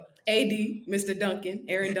AD, Mr. Duncan,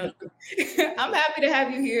 Aaron Duncan. I'm happy to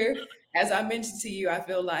have you here. As I mentioned to you, I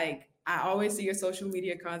feel like I always see your social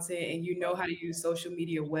media content and you know how to use social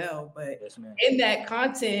media well. But Yes, man. in that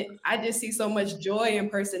content, I just see so much joy and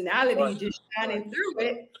personality Right, just right, shining through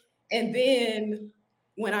it. And then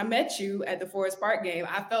when I met you at the Forest Park game,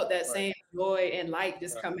 I felt that right, same joy and light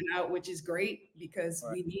just right, coming out, which is great because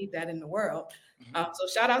right. we need that in the world. Hmm. So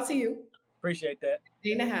shout out to you. Appreciate that.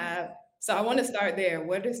 Thing to have. So I want to start there.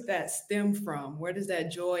 Where does that stem from? Where does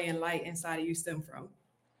that joy and light inside of you stem from?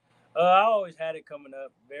 I always had it coming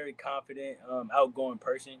up. Very confident, outgoing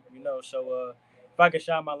person. So if I could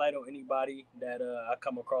shine my light on anybody that I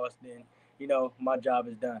come across, then my job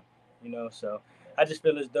is done. So I just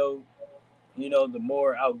feel as though the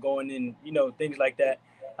more outgoing and things like that,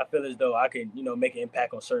 I feel as though I can make an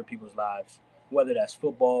impact on certain people's lives, whether that's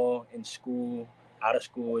football, in school, out of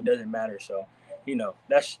school, it doesn't matter. So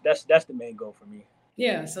that's the main goal for me.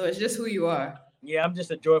 Yeah, so it's just who you are. Yeah, I'm just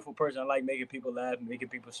a joyful person. I like making people laugh, making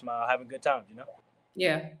people smile, having good times.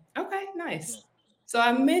 Yeah. Okay, Yeah. nice. So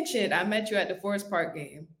I mentioned I met you at the Forest Park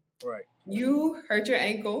game. Right, You hurt your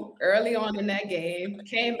ankle early on in that game,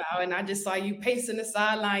 came out, and I just saw you pacing the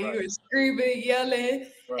sideline. You right, were screaming, yelling,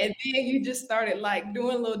 right, and then you just started like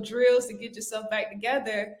doing little drills to get yourself back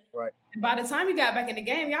together. right, And by the time you got back in the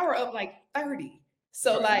game, y'all were up like 30.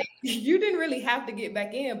 So right, like you didn't really have to get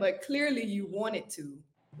back in, but clearly you wanted to.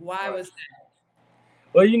 Why right. was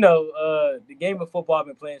Well, the game of football I've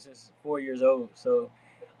been playing since 4 years old. So,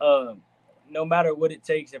 um, no matter what it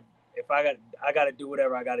takes, if I got to do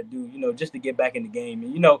whatever I got to do, just to get back in the game.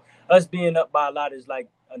 And us being up by a lot is like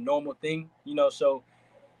a normal thing. So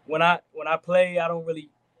when I play, I don't really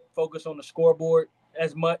focus on the scoreboard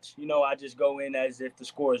as much. I just go in as if the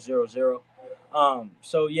score is 0-0.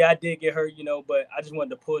 So yeah, I did get hurt, but I just wanted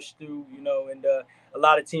to push through, and a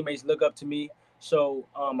lot of teammates look up to me. So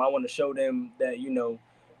I want to show them that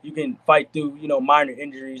you can fight through minor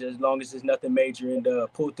injuries as long as it's nothing major, and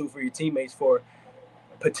pull through for your teammates for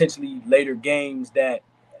potentially later games that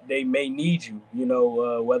they may need you.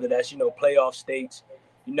 Whether that's playoff states.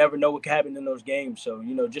 You never know what can happen in those games. So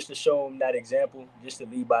just to show them that example, just to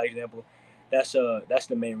lead by example, that's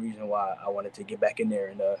the main reason why I wanted to get back in there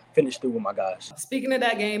and finish through with my guys. Speaking of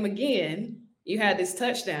that game again, you had this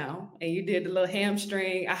touchdown and you did the little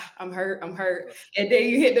hamstring. Ah, I'm hurt, I'm hurt. And then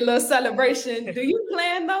you hit the little celebration. Do you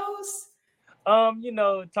plan those?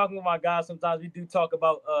 Talking with my guys, sometimes we do talk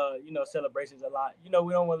about celebrations a lot. We don't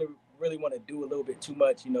really want to do a little bit too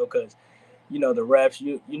much, because the refs,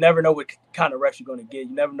 you never know what kind of refs you're going to get.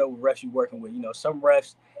 You never know what refs you're working with. Some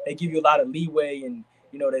refs, they give you a lot of leeway, and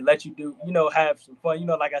they let you do have some fun.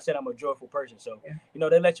 Like I said, I'm a joyful person, so Yeah.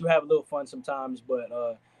 they let you have a little fun sometimes. But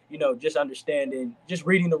just understanding, just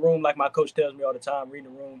reading the room, like my coach tells me all the time,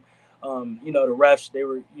 reading the room. The refs, they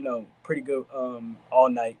were pretty good all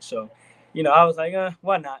night. So I was like,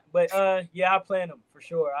 why not? But yeah, I plan them for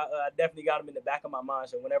sure. I definitely got them in the back of my mind.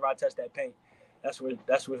 So whenever I touch that paint, that's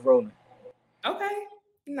what's rolling. Okay,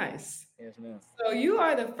 nice. Yes, ma'am. So you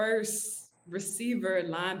are the first receiver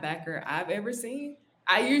linebacker I've ever seen.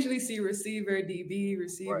 I usually see receiver, DB, Right.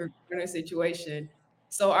 receiver, corner situation.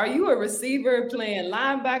 So are you a receiver playing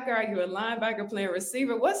linebacker? Are you a linebacker playing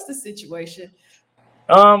receiver? What's the situation?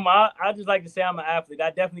 I just like to say I'm an athlete. I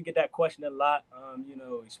definitely get that question a lot.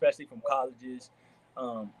 Especially from colleges.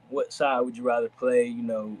 What side would you rather play?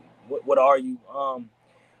 What are you?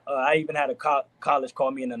 I even had a college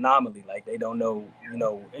call me an anomaly. Like they don't know.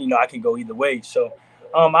 I can go either way. So,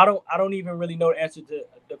 I don't even really know the answer to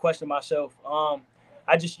the question myself.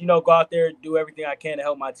 I just go out there, do everything I can to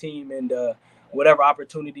help my team, and whatever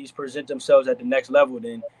opportunities present themselves at the next level,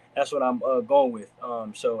 then that's what I'm going with.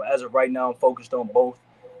 So as of right now, I'm focused on both,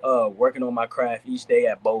 working on my craft each day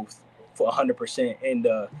at both for 100%, and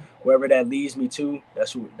wherever that leads me to,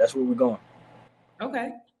 that's where we're going. Okay.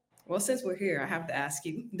 Well, since we're here, I have to ask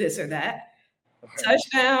you this or that. Right.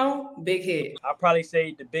 Touchdown, big hit. I'll probably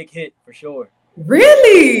say the big hit for sure. I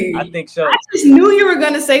Really? think I so. just knew you were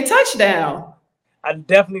going to say touchdown. I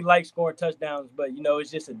definitely like scoring touchdowns, but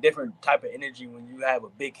it's just a different type of energy when you have a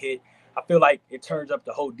big hit. I feel like it turns up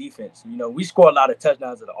the whole defense. We score a lot of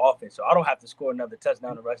touchdowns of the offense, so I don't have to score another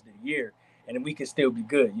touchdown the rest of the year, and then we can still be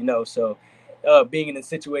good. So being in the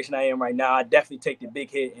situation I am right now, I definitely take the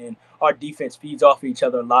big hit, and our defense feeds off of each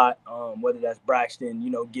other a lot. Whether that's Braxton,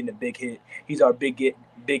 getting a big hit, he's our big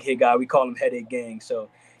hit guy. We call him Headache Gang. So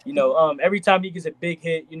every time he gets a big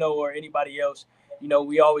hit, or anybody else,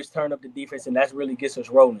 we always turn up the defense, and that really gets us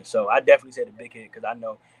rolling. So I definitely say the big hit because I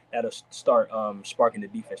know that'll start sparking the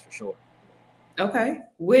defense for sure. Okay.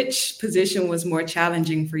 Which position was more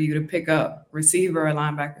challenging for you to pick up, receiver or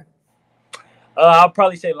linebacker? I'll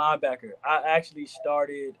probably say linebacker. I actually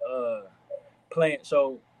started playing.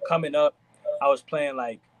 So coming up, I was playing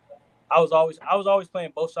like I was always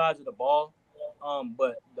playing both sides of the ball.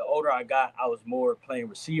 But the older I got, I was more playing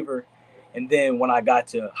receiver. And then when I got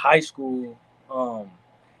to high school, um,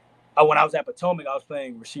 when I was at Potomac, I was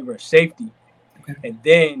playing receiver and safety. Okay. And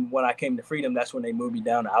then when I came to Freedom, that's when they moved me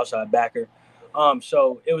down to outside backer.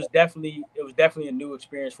 So it was definitely a new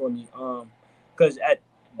experience for me. Because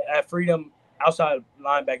at Freedom, outside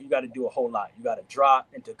linebacker, you got to do a whole lot. You got to drop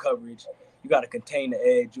into coverage. You got to contain the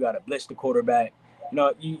edge. You got to blitz the quarterback.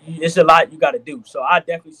 It's a lot you got to do. So I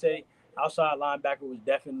definitely say outside linebacker was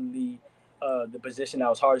definitely the position that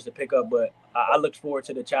was hardest to pick up. But I look forward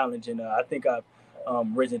to the challenge, and I think I've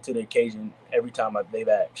risen to the occasion every time they've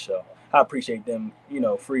asked. So I appreciate them,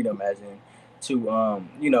 freedom as in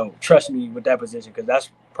to, trust me with that position because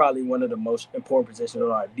that's probably one of the most important positions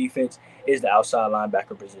on our defense is the outside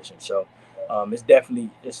linebacker position. So it's definitely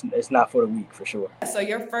it's not for the weak for sure. So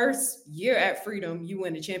your first year at Freedom, you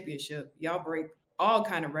win the championship. Y'all break all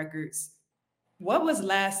kind of records. What was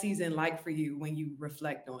last season like for you when you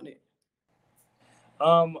reflect on it?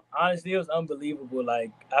 Honestly, it was unbelievable.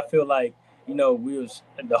 Like I feel like we was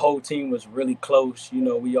the whole team was really close.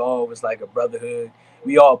 We all was like a brotherhood.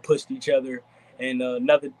 We all pushed each other. And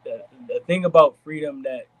the thing about freedom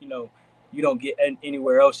that you don't get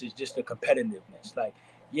anywhere else is just the competitiveness. Like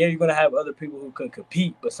yeah, you're gonna have other people who can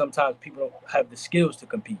compete, but sometimes people don't have the skills to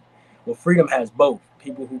compete. Well, freedom has both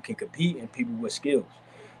people who can compete and people with skills.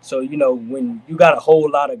 So when you got a whole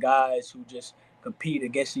lot of guys who just compete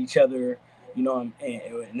against each other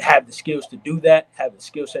and have the skills to do that, have the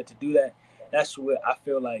skill set to do that. That's what I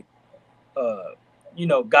feel like,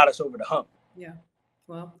 got us over the hump. Yeah.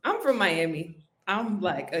 Well, I'm from Miami. I'm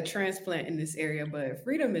like a transplant in this area, but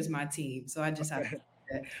Freedom is my team. So I just have to say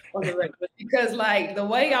that on the record because like the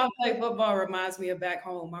way y'all play football reminds me of back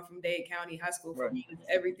home. I'm from Dade County High School Right, football, it's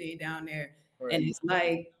everything down there. right, And it's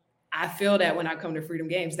like I feel that when I come to Freedom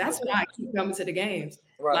games. That's most why I definitely. keep coming to the games.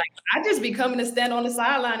 Right, Like I just be coming to stand on the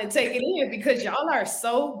sideline and take it in because y'all are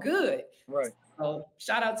so good. right. So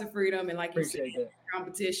shout out to Freedom and like you said, Appreciate that.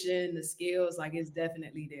 competition, the skills, like it's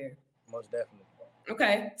definitely there. Most definitely.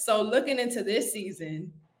 Okay, so looking into this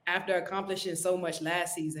season, after accomplishing so much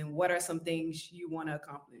last season, what are some things you want to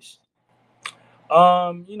accomplish?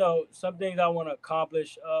 Some things I want to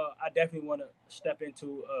accomplish. I definitely want to step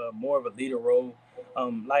into more of a leader role.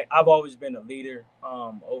 Like I've always been a leader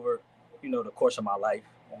over, the course of my life.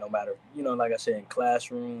 No matter, like I said, in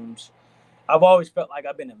classrooms, I've always felt like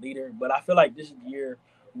I've been a leader, but I feel like this is the year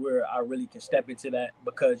where I really can step into that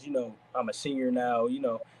because I'm a senior now.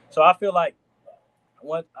 So I feel like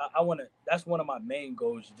I want to. That's one of my main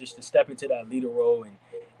goals, just to step into that leader role and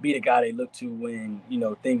be the guy they look to when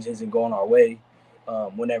things isn't going our way,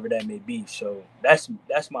 whenever that may be. So that's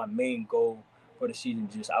my main goal for the season.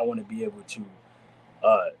 Just I want to be able to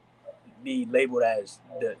uh, be labeled as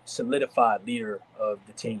the solidified leader of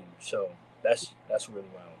the team. So that's really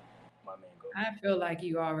my main goal. I feel like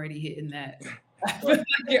you already hitting that. I feel Right. like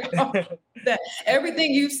you're already that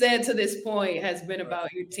everything you've said to this point has been Right.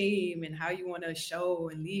 about your team and how you want to show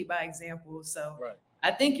and lead by example. So Right. I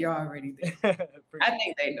think you're already there. I Appreciate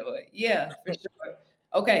think they know it. Yeah, for sure.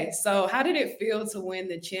 Okay, so how did it feel to win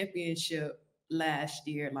the championship last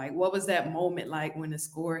year? Like, what was that moment like when the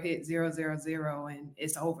score hit 0-0-0 and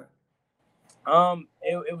it's over?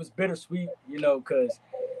 it was bittersweet, because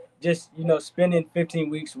just spending 15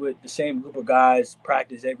 weeks with the same group of guys,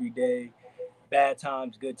 practice every day, bad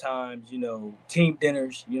times, good times, team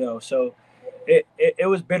dinners, so it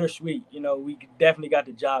was bittersweet. We definitely got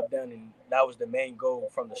the job done, and that was the main goal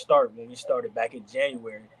from the start when we started back in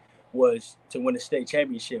January was to win the state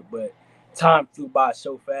championship. But time flew by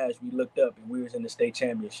so fast. We looked up and we was in the state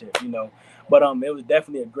championship. But it was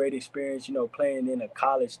definitely a great experience. Playing in a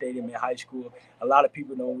college stadium in high school. A lot of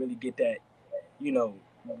people don't really get that you know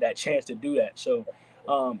that chance to do that. So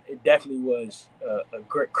it definitely was a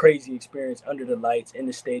great, crazy experience under the lights in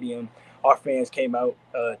the stadium. Our fans came out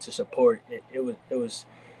to support. It was.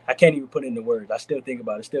 I can't even put it into words. I still think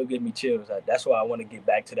about it. It still gives me chills. That's why I want to get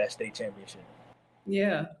back to that state championship.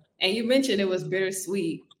 Yeah. And you mentioned it was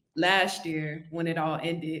bittersweet last year when it all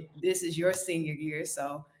ended. This is your senior year,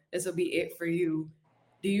 so this will be it for you.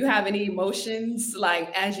 Do you have any emotions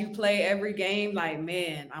like as you play every game? Like,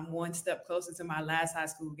 man, I'm one step closer to my last high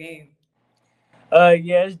school game.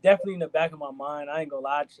 Yeah, it's definitely in the back of my mind. I ain't gonna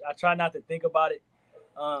lie. I try not to think about it.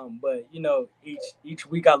 But each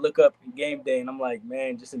week I look up game day and I'm like,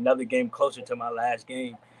 man, just another game closer to my last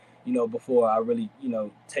game. Before I really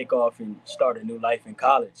take off and start a new life in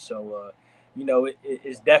college. So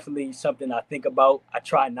it's definitely something I think about. I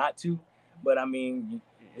try not to, but I mean,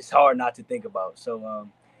 it's hard not to think about. So,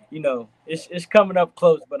 it's coming up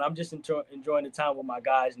close, but I'm just enjoying the time with my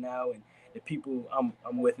guys now and the people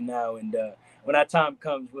I'm with now. And when that time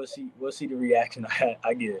comes, we'll see the reaction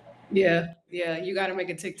I get. Yeah, yeah. You got to make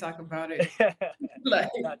a TikTok about it, like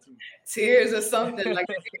Not too. tears or something. Like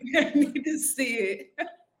I need to see it.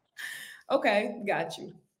 Okay, got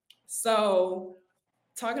you. So,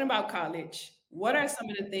 talking about college, what are some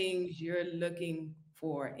of the things you're looking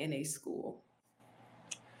for in a school?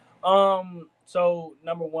 So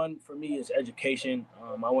number one for me is education.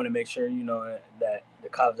 I want to make sure that the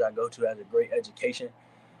college I go to has a great education.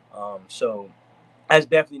 So that's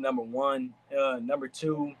definitely number one. Number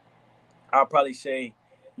two, I'll probably say,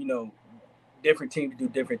 you know, different teams do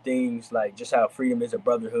different things. Like just how freedom is a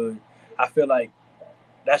brotherhood. I feel like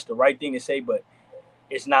that's the right thing to say, but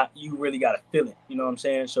it's not. You really got to feel it. You know what I'm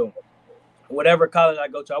saying? So whatever college I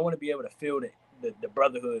go to, I want to be able to feel the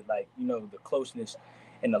brotherhood, like the closeness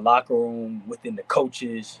in the locker room, within the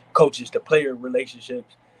coaches to player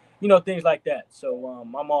relationships, things like that. So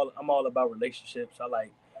I'm all about relationships. I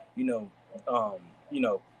like you know um, you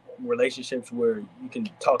know relationships where you can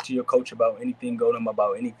talk to your coach about anything, go to them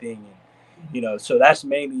about anything, and so that's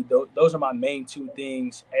mainly those are my main two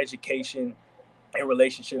things: education and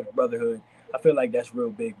relationships, brotherhood. I feel like that's real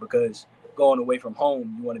big because going away from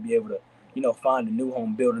home, you want to be able to, find a new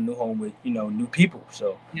home, build a new home with, new people.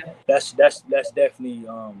 So Yeah. that's definitely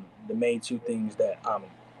the main two things that I'm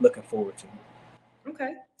looking forward to.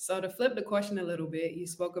 Okay. So to flip the question a little bit, you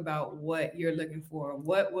spoke about what you're looking for.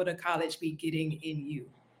 What would a college be getting in you?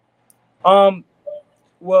 Um,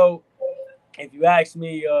 well, if you ask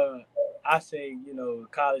me, I say,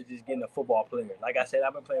 college is getting a football player. Like I said,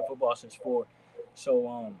 I've been playing football since 4,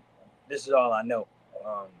 so this is all I know.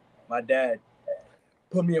 Um, my dad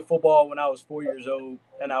put me in football when I was 4 years old,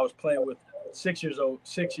 and I was playing with 6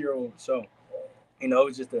 year old. So it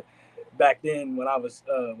was just a back then when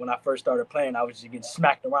I first started playing, I was just getting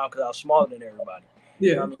smacked around because I was smaller than everybody. You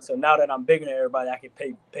know Yeah. what I mean? So now that I'm bigger than everybody, I can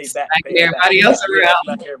pay Smacking it back. everybody Yeah, else yeah, around.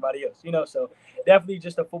 smack everybody else. So definitely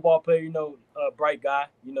just a football player. A bright guy.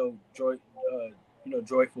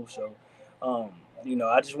 Joyful. So, um,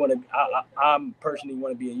 I just want to. I'm personally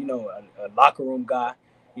want to be a locker room guy.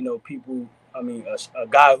 People. I mean, a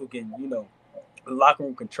guy who can the locker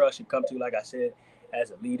room can trust and come to, like I said,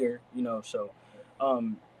 as a leader. So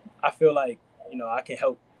um, I feel like I can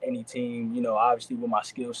help any team. Obviously with my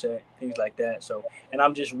skill set, things like that. So, and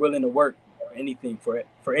I'm just willing to work for anything,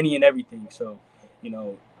 for any and everything. So,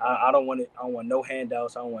 I don't want it. I don't want no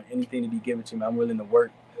handouts. I don't want anything to be given to me. I'm willing to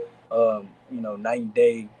work. Night and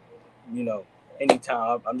day. You know,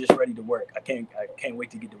 anytime. I'm just ready to work. I can't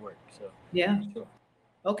wait to get to work. So, Yeah. sure.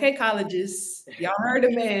 Okay, colleges. Y'all heard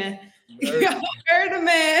the man. You heard Y'all heard the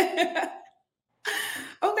man.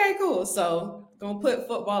 Okay, cool. So, gonna put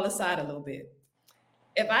football aside a little bit.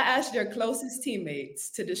 If I asked your closest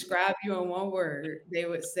teammates to describe you in one word, they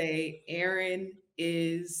would say Aaron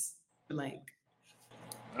is blank.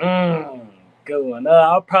 Mm, good one.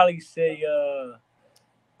 I'll probably say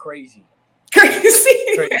crazy, Crazy.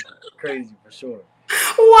 crazy, crazy for sure.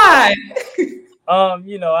 Why?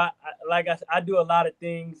 I do a lot of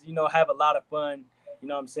things. Have a lot of fun. You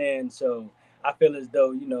know what I'm saying? So I feel as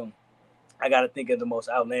though I got to think of the most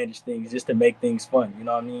outlandish things just to make things fun. You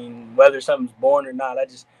know what I mean? Whether something's boring or not, I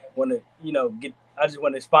just want to get. I just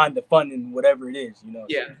want to find the fun in whatever it is. So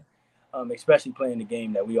Yeah. especially playing the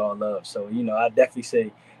game that we all love. So I definitely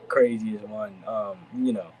say crazy is one.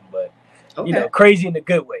 But Okay. crazy in a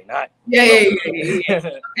good way, not Yeah, yeah, well. yeah, yeah, yeah.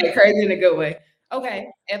 Okay, crazy in a good way. Okay.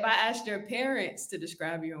 If I asked your parents to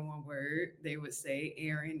describe you in one word, they would say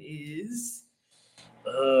Aaron is.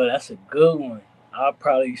 That's a good one. I'll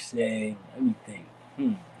probably say. Let me think.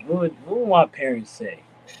 What would my parents say?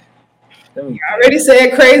 Let me I think. already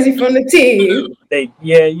said crazy from the team.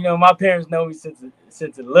 Yeah, my parents know me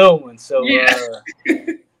since a little one. So, Yeah.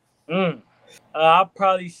 mm, I'll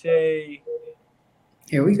probably say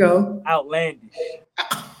Here we go. outlandish.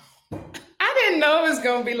 I didn't know it was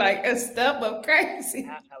gonna be like a step of crazy.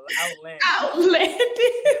 Outlandish.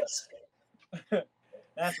 Outlandish.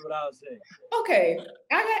 That's what I would say. Okay,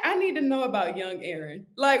 I need to know about young Aaron.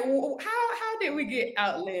 Like, how did we get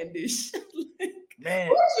outlandish? Like, Man,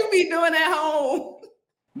 what you be doing at home?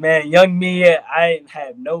 man, young me, I didn't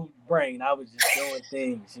have no brain. I was just doing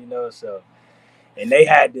things. So and they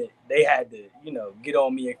had to get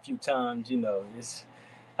on me a few times. It's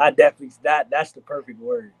I definitely that's the perfect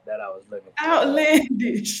word that I was looking for.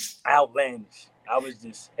 Outlandish. Outlandish. I was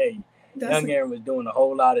just That's young Aaron was doing a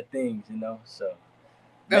whole lot of things. So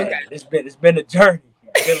okay. man, it's been a journey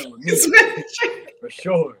dealing with me It's been- for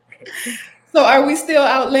sure. so, are we still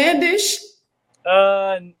outlandish?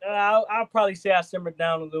 I'll probably say I simmered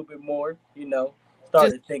down a little bit more. Just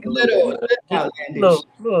Started to think a little bit little, more, little just outlandish.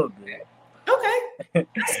 little Okay, bit.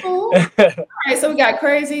 that's cool. All right, so we got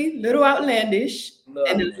crazy, little outlandish. Little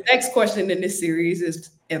And the outlandish. next question in this series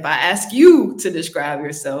is if I ask you to describe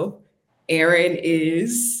yourself, Aaron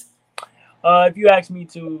is If you ask me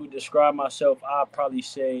to describe myself, I'll probably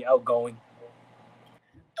say outgoing.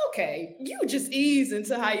 okay. You just ease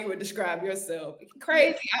into how you would describe yourself. Yeah,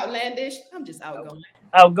 Crazy, outlandish. I'm just out, outgoing.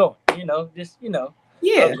 outgoing. Just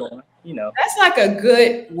Yeah, outgoing. that's like a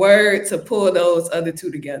good word to pull those other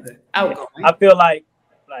two together. Yeah. Outgoing. I feel like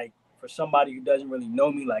for somebody who doesn't really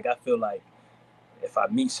know me, like I feel like if I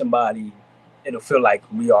meet somebody, it'll feel like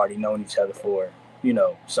we already known each other for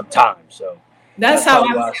some time. So That's that's how probably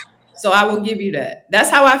I why. feel. So I will give you that. That's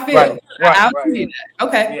how I Right, feel. right, I'll right, give you right. that.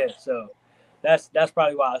 Okay. Yeah, so that's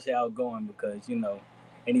probably why I say outgoing because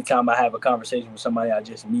anytime I have a conversation with somebody I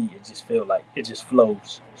just meet, it just feel like it just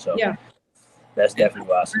flows. So Yeah. that's And definitely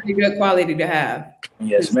why I that's say a really good quality to have.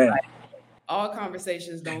 yes, 'Cause ma'am. all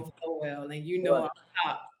conversations don't flow well, and I'm Right,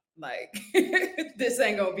 not like this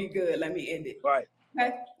ain't gonna be good. Let me end it. right.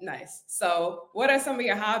 Okay, nice. So, what are some of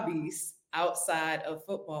your hobbies outside of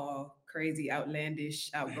football? Crazy,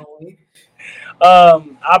 outlandish, outgoing.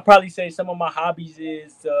 I'll probably say some of my hobbies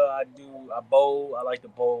is I bowl. I like to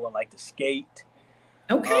bowl. I like to skate.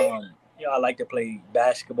 Okay. Um, I like to play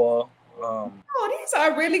basketball. Um, Oh, these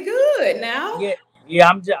are really good now. yeah,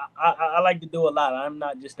 yeah. I like to do a lot. I'm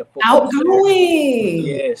not just a football player. Outgoing.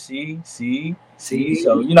 Yeah, see. See?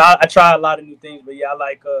 So I try a lot of new things, but yeah,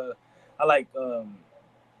 I like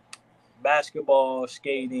basketball,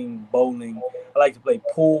 skating, bowling. I like to play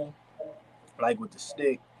pool, like with the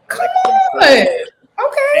stick. I Come like to play on. pool,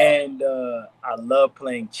 Okay. and I love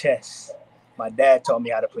playing chess. My dad taught me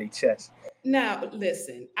how to play chess. Now,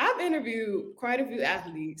 listen, I've interviewed quite a few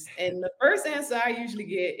athletes, and the first answer I usually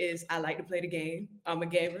get is I like to play the game. I'm a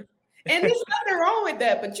gamer. And there's nothing wrong with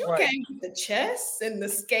that, but you Right. came with the chess and the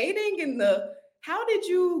skating and the how did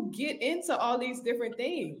you get into all these different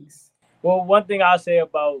things? Well, one thing I'll say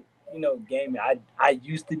about gaming, I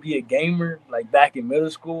used to be a gamer like back in middle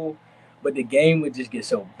school, but the game would just get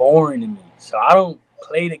so boring to me, so I don't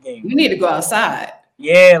play the game You no need to more. go outside.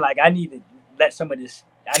 Yeah, like I need to let some of this.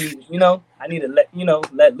 I need to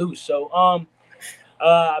let loose. So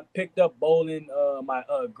I picked up bowling. My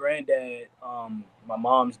granddad, my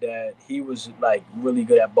mom's dad, he was like really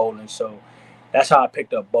good at bowling, so that's how I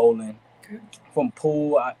picked up bowling. Okay. From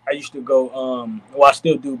pool, I used to go. Well, I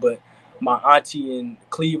still do, but my auntie in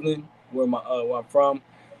Cleveland, where I'm from,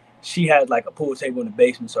 she had like a pool table in the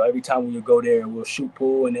basement. So every time we would go there, we'll shoot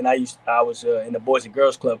pool. And then I was in the Boys and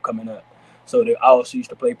Girls Club coming up, so I also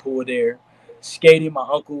used to play pool there. Skating, my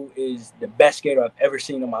uncle is the best skater I've ever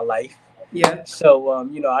seen in my life. Yeah. So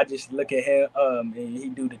I just look at him, and he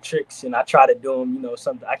do the tricks, and I try to do them.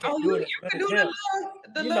 Something I Oh, can't do you it as good can as do him.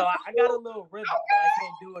 the little I got a little rhythm, but I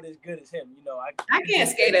can't do it as good as him. I He do can't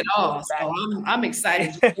the skate at basics all, really so I'm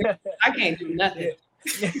excited. backwards. I can't do nothing.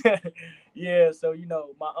 Yeah, yeah. So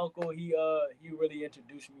my uncle he really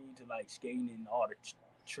introduced me to like skating and all the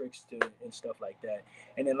tricks to and stuff like that.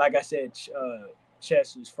 And then like I said,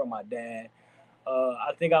 chess is from my dad.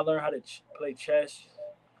 I think I learned how to play chess.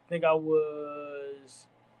 I think I was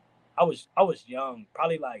young,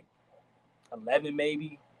 probably like 11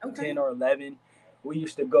 maybe, Okay. 10 or 11. We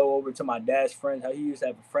used to go over to my dad's friend's house. He used to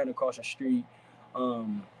have a friend across the street.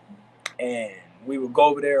 Um, and we would go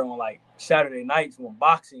over there on like Saturday nights when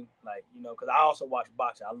boxing, like, because I also watch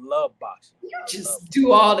boxing. I love boxing. You I love just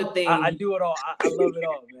do all the I things. do it all. I love it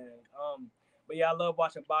all, man. But yeah, I love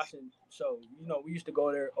watching boxing. So, we used to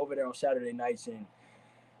go there over there on Saturday nights and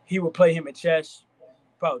he would play him in chess,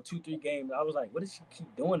 probably 2, 3 games. I was like, what does he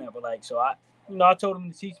keep doing that? But like, so I told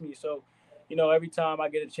him to teach me. So, every time I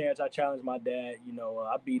get a chance, I challenge my dad.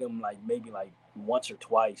 I beat him like maybe like once or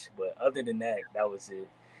twice, but other than that, that was it.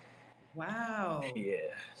 Wow. Yeah.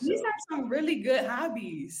 These So, are some really good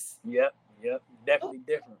hobbies. yep, yep, Oh, definitely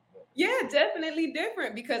different. But, yeah, definitely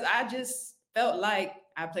different because I just felt like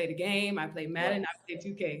I played a game, I played right. Madden, I played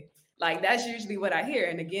 2K. Like that's usually what I hear.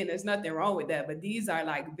 And again, there's nothing wrong with that, but these are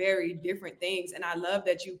like very different things. And I love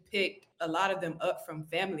that you picked a lot of them up from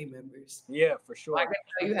family members. Yeah, for Like sure. I know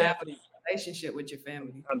I'm you have definitely, a relationship with your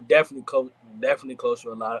family. I'm definitely close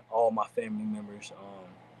to a lot of all my family members.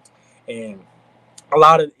 And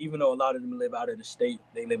even though a lot of them live out of the state,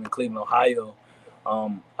 they live in Cleveland, Ohio.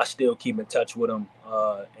 I still keep in touch with them,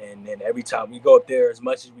 and then every time we go up there as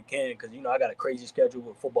much as we can, because I got a crazy schedule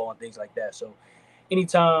with football and things like that. So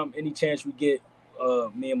anytime, any chance we get,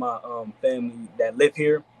 me and my family that live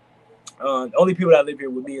here, the only people that live here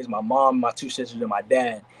with me is my mom, my two sisters, and my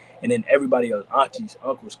dad. and then everybody else, aunties,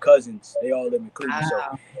 uncles, cousins, they all live in Cleveland. So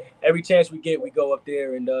Wow. every chance we get, we go up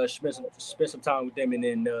there and spend some time with them, and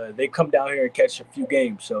then they come down here and catch a few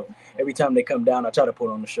games. So every time they come down, I try to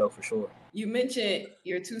put on the show for sure. You mentioned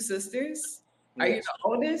your two sisters. Are you Yes, the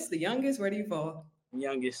oldest, the youngest? Where do you fall?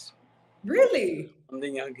 youngest. Really? I'm the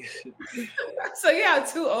youngest. So you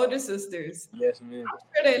have two older sisters. Yes, man.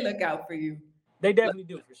 I'm sure they look out for you. They definitely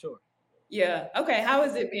do for sure. Yeah. Okay. How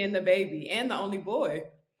is it being the baby and the only boy?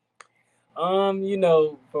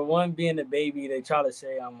 For one, being a baby, they try to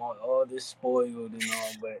say I'm all this spoiled and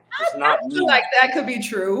all, but it's I not feel me. like that could be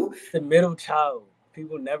true. The middle child.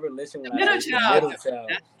 People never listen when The I say middle it's the child. middle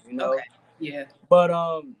child. You know, Okay. Yeah. but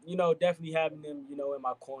definitely having them, in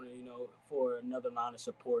my corner, for another line of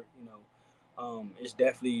support, it's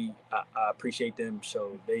definitely I appreciate them.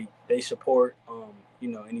 So they support,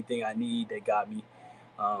 anything I need, they got me.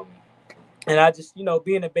 Um, and I just,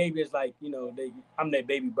 being a baby is like, I'm their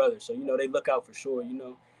baby brother, so they look out for sure.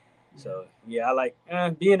 So yeah, I like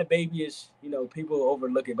being a baby is, people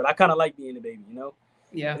overlook it, but I kind of like being a baby.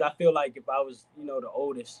 Yeah. Because I feel like if I was, the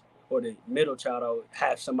oldest or the middle child, I would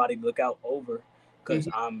have somebody to look out over because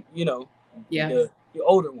Mhm. I'm, Yeah. the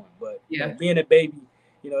older one. But Yeah. being a baby,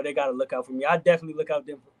 they got to look out for me. I definitely look out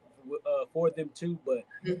for them too, but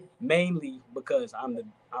Mhm. mainly because I'm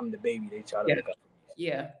the baby. They try to Yeah. look out for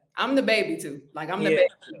Yeah. I'm the baby too. Like I'm me. the Yeah.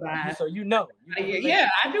 baby So by you can relate. yeah,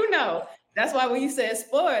 I do know. That's why when you said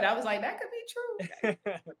spoiled, I was like, that could be true.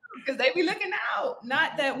 Because they be looking out.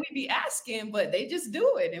 Not that we be asking, but they just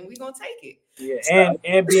do it and we gonna take it. Yeah, So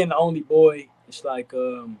and being the only boy, it's like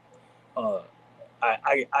uh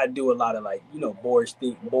I do a lot of like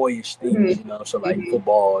boyish things, mhm, so like mhm.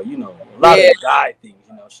 football, a lot of Yeah, the guy things,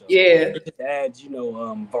 so yeah. it just adds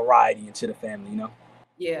variety into the family.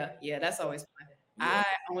 Yeah, yeah, that's always fun. Yeah.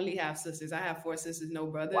 I only have sisters. I have four sisters, no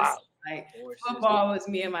brothers. Wow. Like Four sisters. football was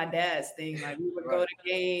me and my dad's thing. Like we would go Right. to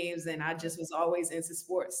games and I Right. just was always into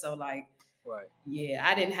sports. So like, Right. yeah,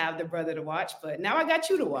 I didn't have the brother to watch, but now I got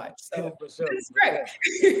you to watch. So For sure. this is For sure.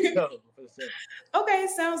 For great. sure. For sure. Okay,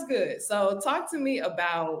 sounds good. So talk to me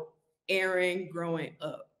about Aaron growing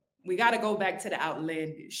up. We got to go back to the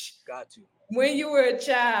outlandish. Got to. When you were a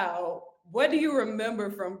child, what do you remember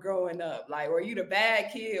from growing up? Like, were you the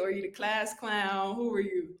bad kid? Were you the class clown? Who were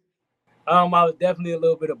you? I was definitely a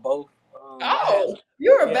little bit of both. I had Oh,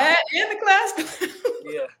 you were yeah, bad in the class clown.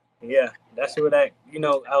 yeah, yeah. That's where that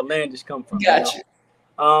outlandish come from. Got you.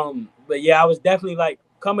 But yeah, I was definitely like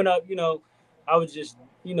coming up. I was just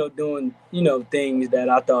doing things that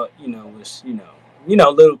I thought was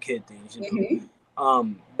little kid things.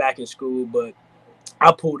 Mhm. Back in school, but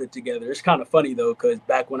I pulled it together. It's kind of funny though, because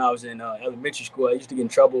back when I was in elementary school, I used to get in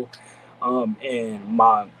trouble, and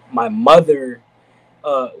my mother,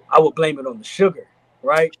 I would blame it on the sugar,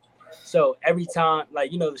 right? So every time,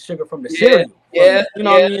 like the sugar from the Yeah, cereal, yeah, you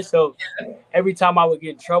know what I yeah. mean. So every time I would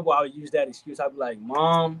get in trouble, I would use that excuse. I'd be like,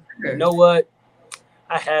 "Mom, you Sure. know what?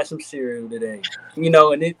 I had some cereal today."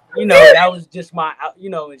 And it, Really? that was just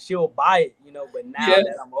and she'll buy it, But now Yeah.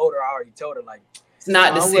 that I'm older, I already told her like, It's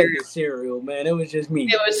not the "No, it wasn't cereal. the cereal, man. It was just me."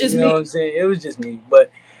 It was You just know me. what I'm saying? It was just me.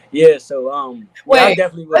 But yeah, so yeah, I Wait,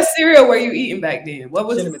 definitely what was cereal were you eating back then? What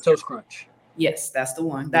was the cinnamon toast crunch. Yes, that's the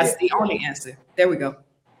one. Yeah, That's the yeah, only answer. There we go.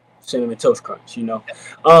 cinnamon toast crunch.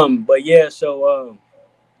 But yeah,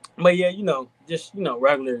 but yeah, just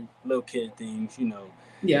regular little kid things.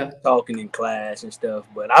 Yeah. Talking in class and stuff.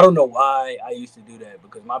 But I don't know why I used to do that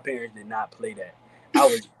because my parents did not play that. I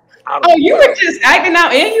was, I don't Oh, know you what I were was just doing. acting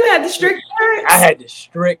out and you had the Yeah, strict I parents? had the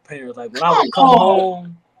strict parents. Like when I would come Oh,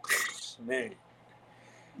 home, man,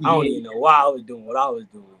 I don't yeah. even know why I was doing what I was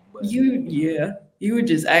doing, but Yeah. You were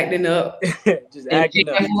just acting up just and acting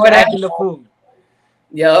up, picking just for that. acting the fool.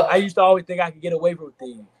 I Yep. used to always think I could get away from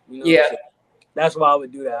things. Yeah. So that's why I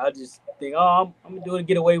would do that. I just think, oh, I'm gonna do it to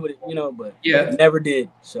get away with it, but Yeah. never did.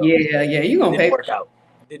 So Yeah. Yeah. You it gonna didn't pay for work it. out.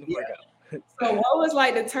 It didn't Yeah. work out. So what was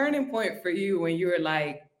like the turning point for you when you were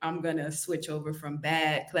like, I'm gonna switch over from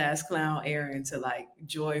bad class clown Aaron to like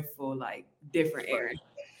joyful, like different Right.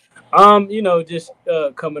 Aaron? Just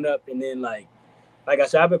coming up and then like I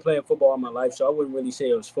said, I've been playing football all my life, so I wouldn't really say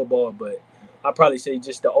it was football, but I'd probably say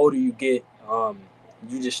just the older you get,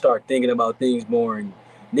 you just start thinking about things more, and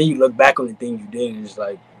then you look back on the things you did, and it's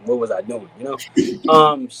like, what was I doing?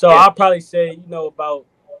 So Yeah. I'll probably say, about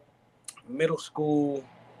middle school,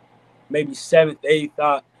 maybe seventh, eighth,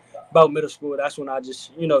 about middle school. That's when I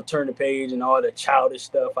just, turned the page and all the childish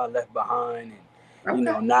stuff I left behind, and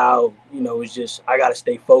Okay. now, it's just I gotta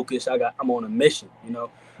stay focused. I'm on a mission. I'm on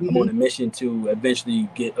Hmm. a mission to eventually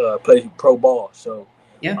get play pro ball. So,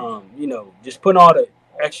 Yeah. just putting all the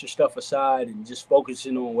extra stuff aside and just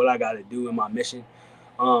focusing on what I got to do in my mission.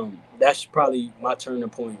 That's probably my turning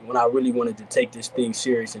point when I really wanted to take this thing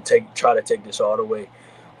serious and try to take this all the way.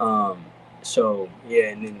 Um, so yeah,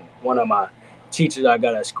 and then one of my teachers I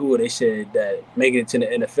got at school, they said that making it to the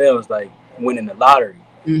NFL is like winning the lottery.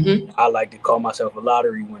 Mm-hmm. I like to call myself a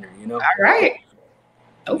lottery winner, you know? All right.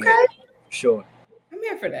 Yeah, Okay. sure. I'm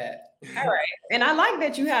here for that. All right. And I like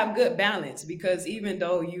that you have good balance because even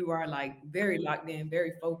though you are like very locked in,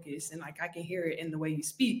 very focused, and like I can hear it in the way you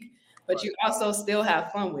speak, but Right. you also still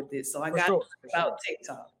have fun with it. So I For got sure. For about sure.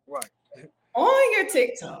 TikTok. Right. On your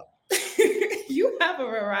TikTok, you have a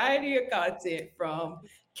variety of content from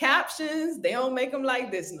captions, they don't make them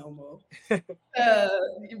like this no more. Uh,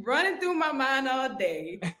 Running through my mind all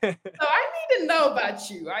day. So I need to know about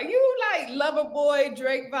you. Are you like lover boy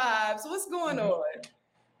Drake vibes? What's going on?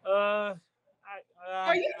 uh,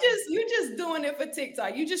 Are you just doing it for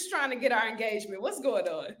TikTok? You just trying to get our engagement? What's going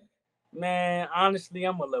on? man, honestly,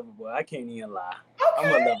 I'm a lover boy. I can't even lie. I'm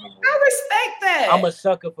a Okay, lover boy. I respect I'm that. a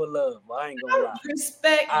sucker for love. I ain't gonna I lie.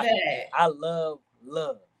 respect I that. I love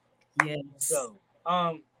love. Yes. So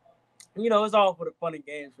it's all for the fun and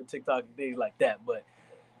games for TikTok and things like that. But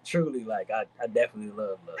truly, like I definitely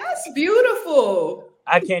love love. That's beautiful.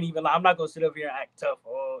 I can't even lie. I'm not gonna sit up here and act tough.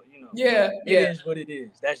 But Yeah, it yeah. is what it is.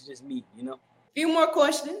 That's just me. Few more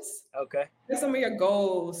questions. Okay. What are some of your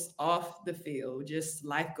goals off the field? Just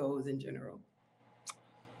life goals in general.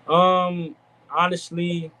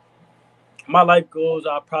 Honestly, my life goals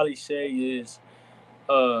I'll probably say is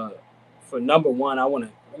uh for number one, I want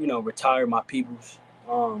to retire my peoples.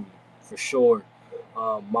 For sure.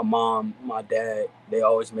 My mom, my dad, they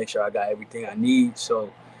always make sure I got everything I need.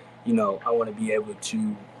 So, I want to be able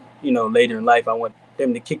to, later in life, I want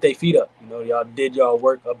them to kick their feet up. Y'all did y'all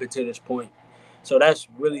work up until this point. So that's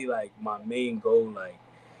really like my main goal. Like,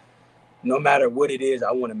 no matter what it is,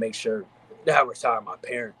 I want to make sure that I retire my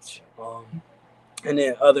parents. And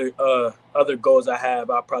then other goals I have,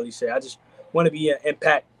 I'll probably say I just want to be an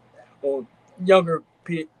impact on younger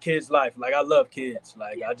kids' life. Like, I love kids.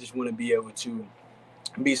 Like, I just want to be able to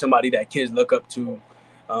be somebody that kids look up to,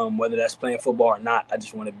 whether that's playing football or not. I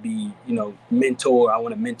just want to be, mentor. I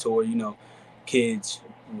want to mentor, kids,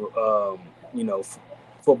 um,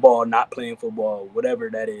 football, not playing football, whatever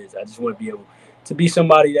that is. I just want to be able to be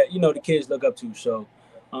somebody that the kids look up to. So,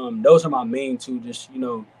 those are my main two. Just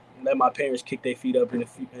let my parents kick their feet up in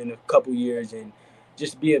a couple years and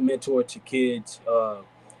just be a mentor to kids.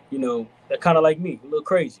 They're kind of like me, a little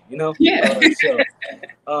crazy. Yeah.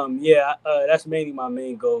 Yeah, that's mainly my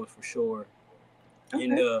main goals for sure.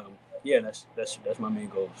 And Okay. yeah, that's my main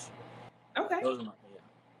goals. Okay. Those are my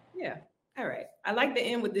yeah. Yeah. All right. I like to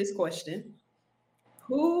end with this question.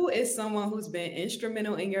 Who is someone who's been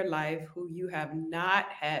instrumental in your life who you have not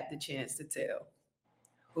had the chance to tell?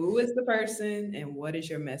 Who is the person and what is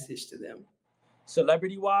your message to them?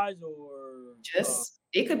 Celebrity wise or Just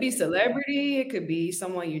it could be celebrity, it could be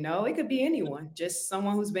someone you know, it could be anyone. Just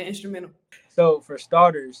someone who's been instrumental. so for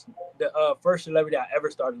starters, the first celebrity I ever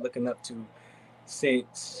started looking up to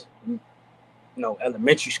since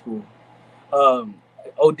elementary school, um,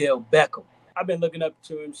 Odell Beckham. I've been looking up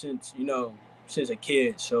to him since a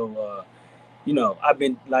kid. So I've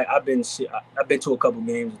been to a couple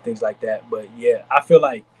games and things like that. But yeah, I feel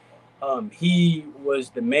like he was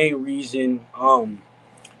the main reason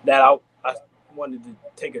that I wanted to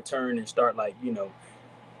take a turn and start like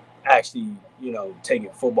actually taking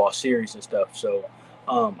football serious and stuff. So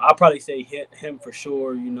I'll probably say him for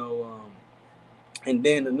sure. And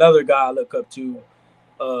then another guy I look up to,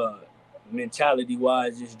 uh, mentality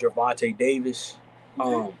wise, is Gervonta Davis.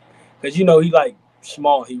 Okay. Because he like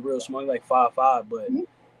small, he real small, he like 5'5", but Mhm.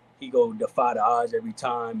 he go defy the odds every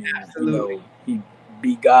time, and Absolutely. he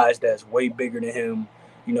beat guys that's way bigger than him.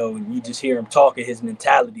 And you just hear him talking, his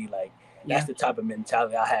mentality, like that's Yeah. the type of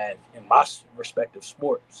mentality I had in my respective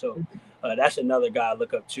sport. So that's another guy I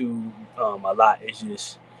look up to a lot. It's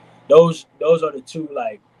just those are the two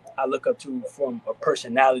like I look up to from a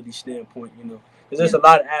personality standpoint. Because Yeah. there's a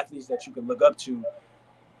lot of athletes that you can look up to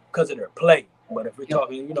because of their play. But if we're Yep.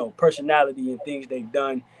 talking, personality and things they've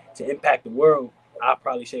done to impact the world, I'll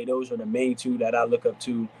probably say those are the main two that I look up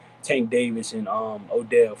to: Tank Davis and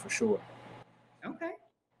Odell for sure. Okay.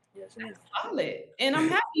 Yes, ma'am. Solid. And I'm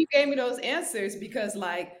happy you gave me those answers because,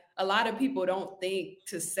 like, a lot of people don't think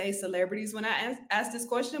to say celebrities when I ask this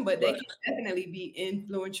question, but they Right, can definitely be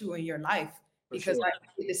influential in your life for because, sure. like,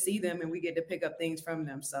 we get to see them and we get to pick up things from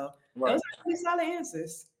them. So those Right. are really solid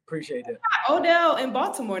answers. Appreciate that. Odell in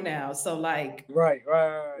Baltimore now, so like Right.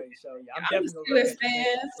 So yeah, I'm I'm a definitely gonna look Steelers at the game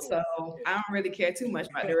fan, for so I don't really care too much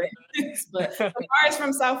about the Ravens. But sure. Lamar is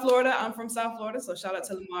from South Florida. I'm from South Florida, so shout out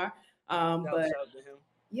to Lamar. Shout But shout to him.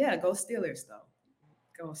 yeah, go Steelers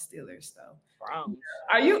though. go Steelers though. Browns.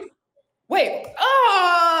 Are you? Wait.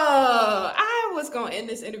 Oh, I was gonna end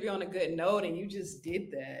this interview on a good note, and you just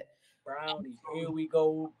did that. Brownies. Here we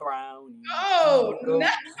go, Brownies. Oh Here we no,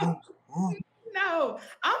 go. no!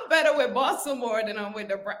 I'm better with Baltimore than I'm with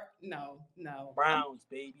the No. Browns,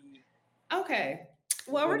 baby. Okay.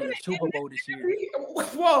 We're Well, we're winning gonna the Super Bowl this year.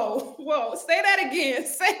 Whoa! Say that again.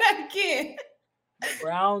 Say that again. The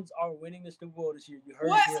Browns are winning the Super Bowl this year. You heard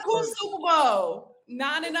What's it here who's first. Super Bowl? 9-0,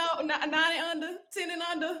 9 and under, 10 and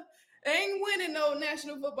under. They ain't winning no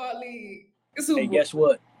National Football League. Hey, guess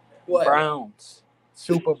what? What? Browns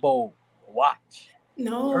Super Bowl. Watch.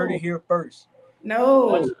 No. You heard it here first.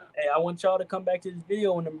 No. I want y'all to come back to this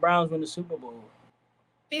video when the Browns win the Super Bowl.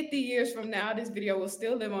 50 years from now, this video will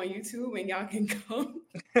still live on YouTube, and y'all can come.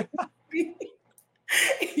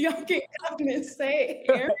 Y'all can come and say,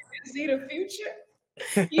 Aaron, is he the future?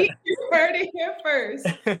 You heard it here first.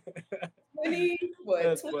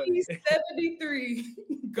 2073.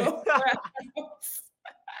 Go Browns.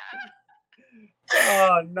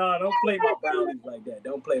 Oh no! Don't play my Brownies like that.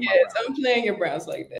 Don't play my Brownies. I'm playing your Browns like that.